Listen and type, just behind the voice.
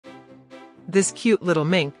This cute little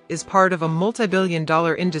mink is part of a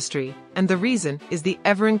multi-billion-dollar industry, and the reason is the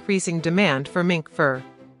ever-increasing demand for mink fur.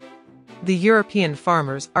 The European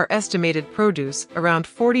farmers are estimated produce around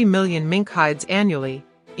 40 million mink hides annually.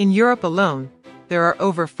 In Europe alone, there are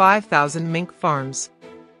over 5,000 mink farms.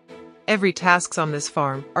 Every tasks on this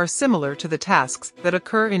farm are similar to the tasks that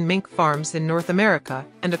occur in mink farms in North America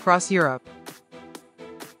and across Europe.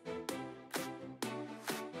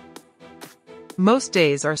 Most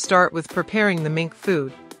days start with preparing the mink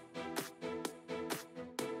food.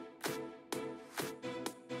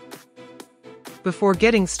 Before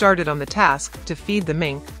getting started on the task to feed the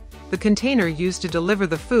mink, the container used to deliver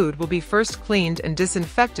the food will be first cleaned and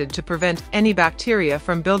disinfected to prevent any bacteria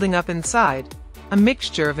from building up inside. A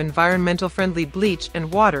mixture of environmental-friendly bleach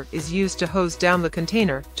and water is used to hose down the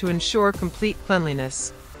container to ensure complete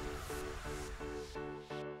cleanliness.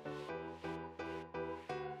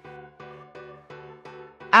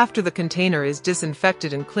 After the container is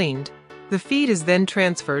disinfected and cleaned, the feed is then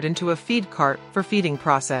transferred into a feed cart for feeding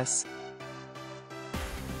process.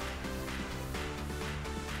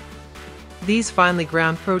 These finely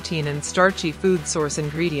ground protein and starchy food source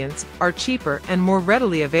ingredients are cheaper and more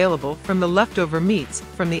readily available from the leftover meats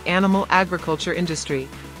from the animal agriculture industry,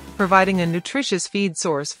 providing a nutritious feed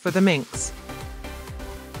source for the minks.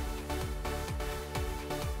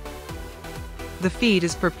 The feed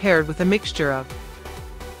is prepared with a mixture of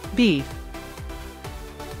beef,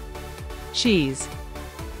 cheese,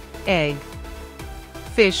 egg,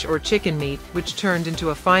 fish or chicken meat, which turned into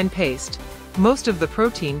a fine paste. Most of the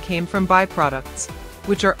protein came from byproducts,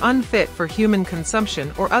 which are unfit for human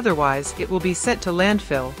consumption or otherwise it will be sent to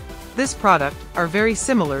landfill. This product are very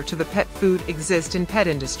similar to the pet food exist in pet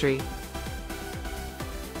industry.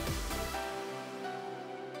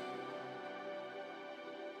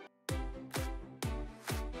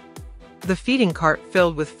 The feeding cart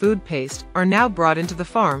filled with food paste are now brought into the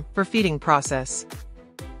farm for feeding process.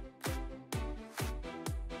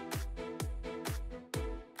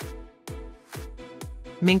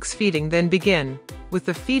 Minks feeding then begin, with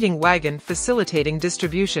the feeding wagon facilitating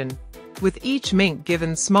distribution, with each mink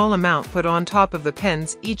given small amount put on top of the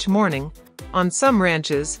pens each morning. On some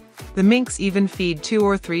ranches, the minks even feed 2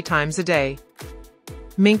 or 3 times a day.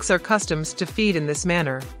 Minks are accustomed to feed in this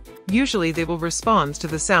manner. Usually they will respond to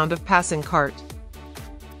the sound of passing cart.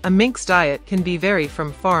 A mink's diet can be vary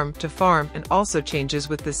from farm to farm and also changes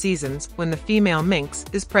with the seasons when the female minks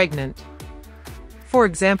is pregnant. For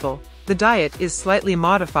example, the diet is slightly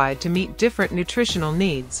modified to meet different nutritional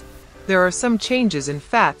needs. There are some changes in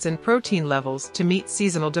fats and protein levels to meet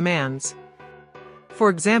seasonal demands. For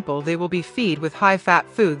example, they will be fed with high-fat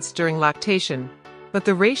foods during lactation, but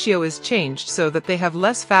the ratio is changed so that they have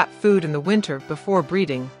less fat food in the winter before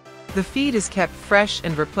breeding. The feed is kept fresh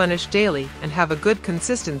and replenished daily and have a good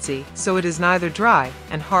consistency so it is neither dry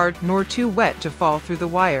and hard nor too wet to fall through the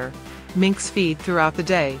wire. Minks feed throughout the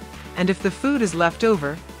day, and if the food is left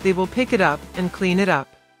over, they will pick it up and clean it up.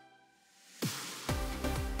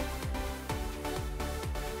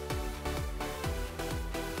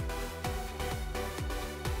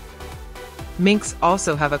 Minks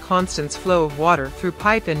also have a constant flow of water through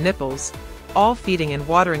pipe and nipples. All feeding and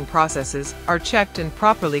watering processes are checked and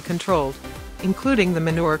properly controlled, including the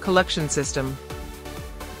manure collection system.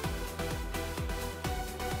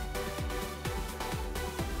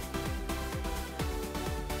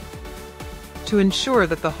 To ensure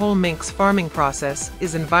that the whole mink's farming process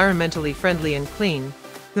is environmentally friendly and clean,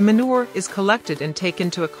 the manure is collected and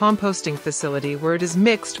taken to a composting facility where it is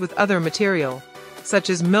mixed with other material, such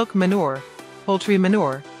as milk manure, poultry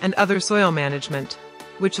manure, and other soil management,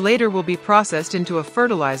 which later will be processed into a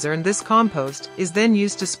fertilizer, and this compost is then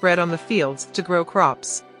used to spread on the fields to grow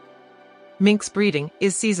crops. Mink's breeding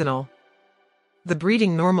is seasonal. The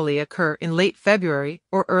breeding normally occur in late February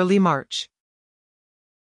or early March.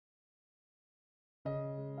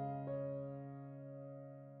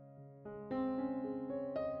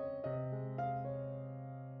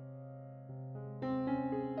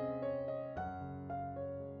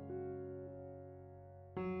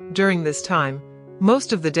 During this time,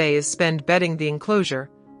 most of the day is spent bedding the enclosure.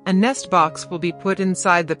 A nest box will be put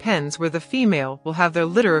inside the pens where the female will have their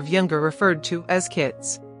litter of younger referred to as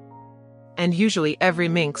kits. And usually every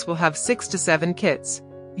minx will have 6 to 7 kits.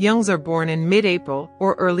 Youngs are born in mid-April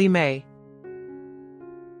or early May.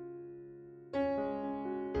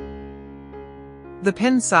 The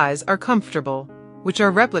pen size are comfortable, which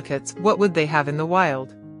are replicates what would they have in the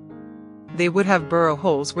wild. They would have burrow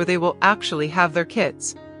holes where they will actually have their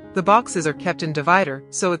kits. The boxes are kept in divider,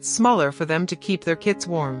 so it's smaller for them to keep their kits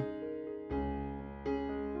warm.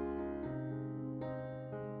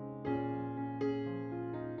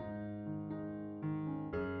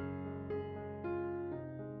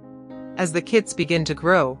 As the kits begin to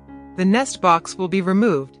grow, the nest box will be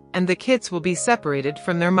removed and the kits will be separated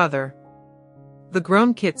from their mother. The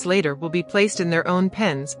grown kits later will be placed in their own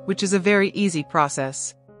pens, which is a very easy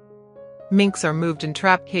process. Minks are moved in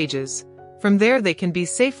trap cages. From there they can be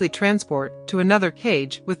safely transported to another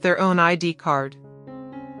cage with their own ID card.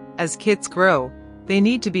 As kits grow, they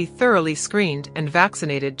need to be thoroughly screened and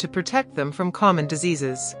vaccinated to protect them from common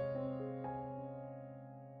diseases.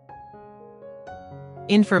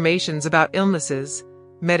 Informations about illnesses,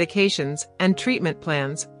 medications, and treatment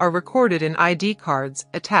plans are recorded in ID cards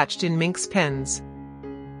attached in Mink's pens.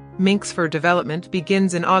 Mink's fur development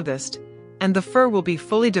begins in August, and the fur will be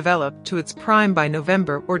fully developed to its prime by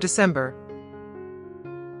November or December.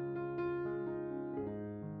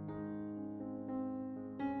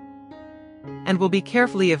 And will be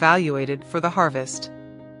carefully evaluated for the harvest.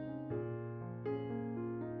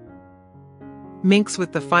 Minks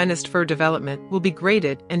with the finest fur development will be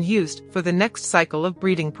graded and used for the next cycle of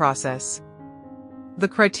breeding process. The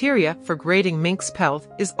criteria for grading mink's pelt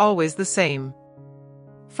is always the same.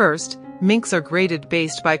 First, minks are graded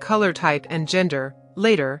based by color type and gender.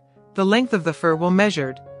 Later, the length of the fur will be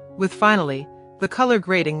measured, with finally, the color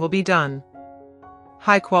grading will be done.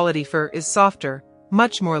 High-quality fur is softer,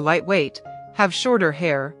 much more lightweight, have shorter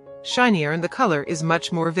hair, shinier, and the color is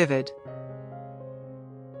much more vivid.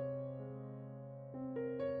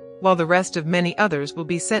 While the rest of many others will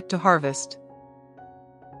be sent to harvest.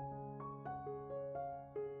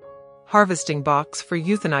 Harvesting box for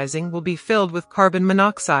euthanizing will be filled with carbon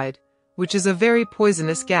monoxide, which is a very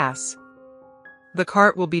poisonous gas. The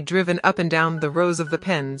cart will be driven up and down the rows of the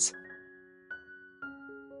pens.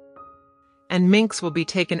 And minks will be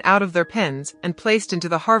taken out of their pens and placed into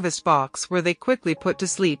the harvest box where they quickly put to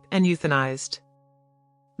sleep and euthanized.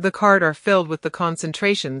 The cart are filled with the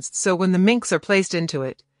concentrations, so when the minks are placed into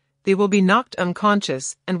it, they will be knocked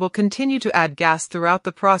unconscious and will continue to add gas throughout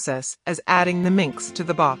the process as adding the minks to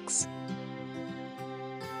the box.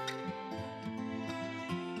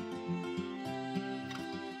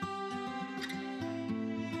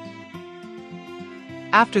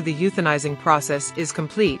 After the euthanizing process is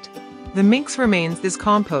complete, the minks remains as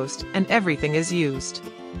compost and everything is used.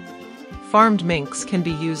 Farmed minks can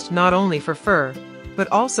be used not only for fur,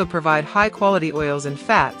 but also provide high-quality oils and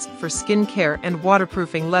fats for skin care and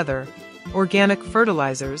waterproofing leather, organic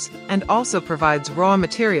fertilizers, and also provides raw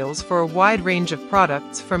materials for a wide range of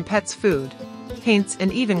products from pets' food, paints,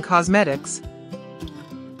 and even cosmetics.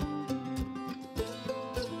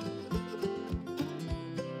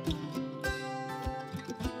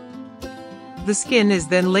 The skin is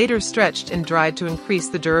then later stretched and dried to increase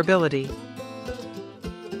the durability.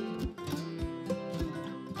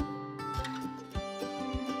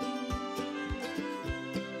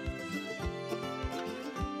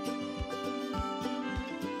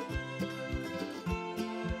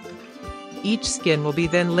 Each skin will be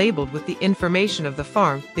then labeled with the information of the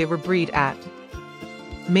farm they were bred at.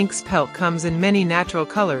 Mink's pelt comes in many natural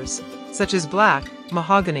colors, such as black,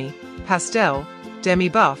 mahogany, pastel,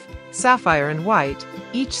 demi-buff, sapphire, and white.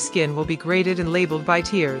 Each skin will be graded and labeled by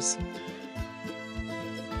tiers.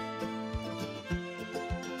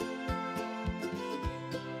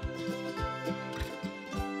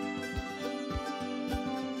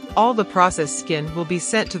 All the processed skin will be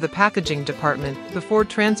sent to the packaging department before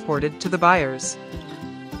transported to the buyers.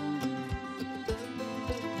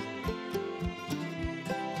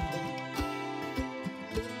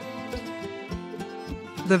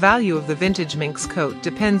 The value of the vintage mink's coat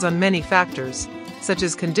depends on many factors, such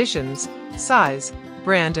as conditions, size,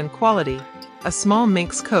 brand, and quality. A small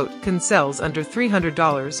mink's coat can sell under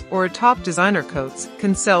 $300, or a top designer coats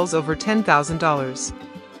can sell over $10,000.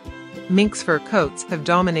 Mink's fur coats have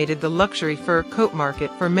dominated the luxury fur coat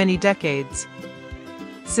market for many decades.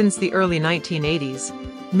 Since the early 1980s,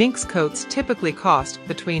 mink's coats typically cost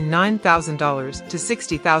between $9,000 to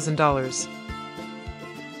 $60,000.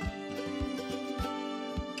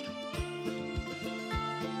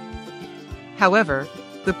 However,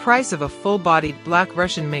 the price of a full-bodied black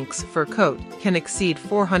Russian mink's fur coat can exceed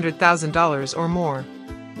 $400,000 or more.